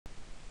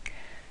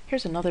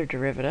Here's another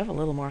derivative, a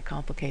little more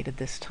complicated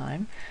this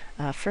time.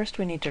 First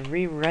we need to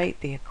rewrite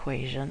the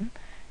equation,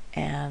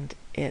 and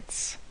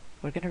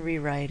we're going to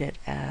rewrite it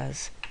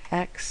as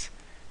x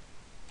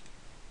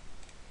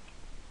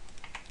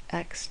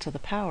to the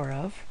power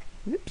of,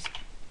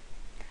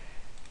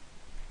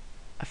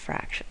 a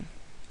fraction,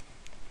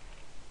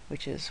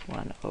 which is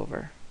 1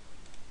 over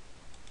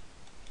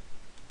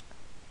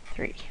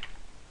 3.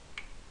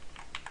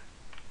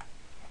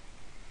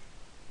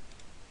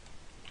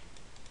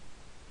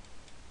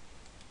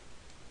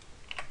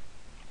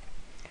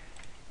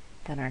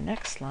 Then our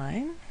next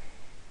line,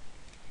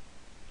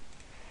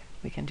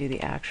 we can do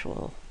the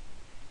actual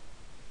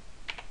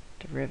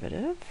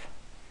derivative.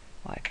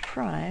 Y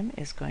prime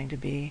is going to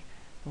be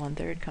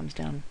 1/3 comes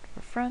down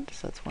for front,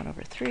 so it's 1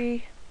 over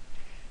 3.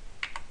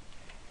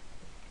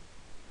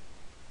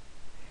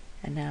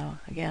 And now,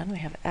 again, we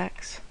have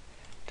x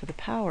to the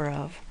power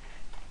of,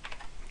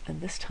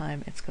 and this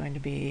time it's going to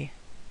be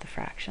the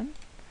fraction,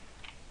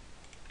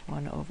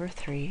 1 over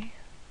 3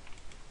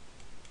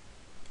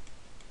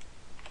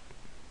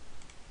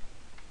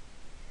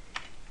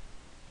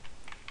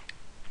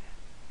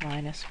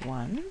 minus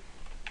 1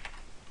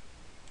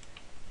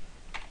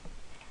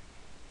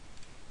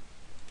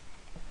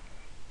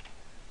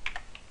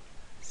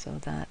 so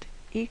that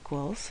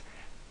equals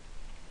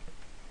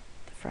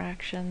the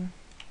fraction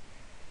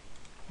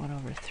 1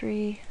 over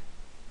 3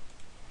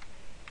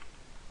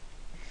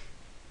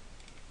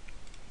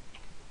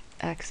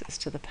 x is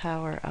to the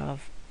power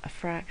of a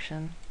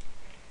fraction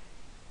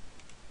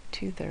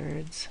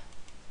 2/3,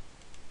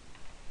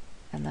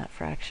 and that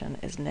fraction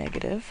is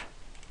negative.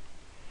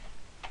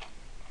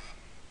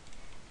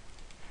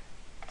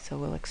 So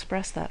we'll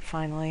express that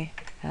finally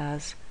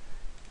as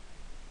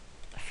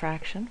a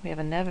fraction. We have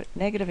a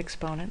negative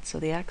exponent, so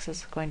the x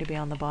is going to be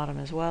on the bottom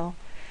as well,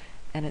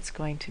 and it's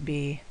going to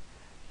be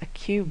a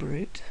cube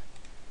root.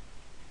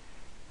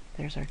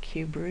 There's our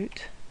cube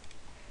root,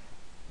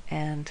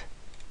 and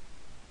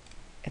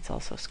it's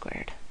also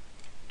squared.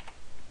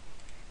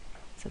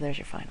 So there's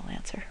your final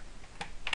answer.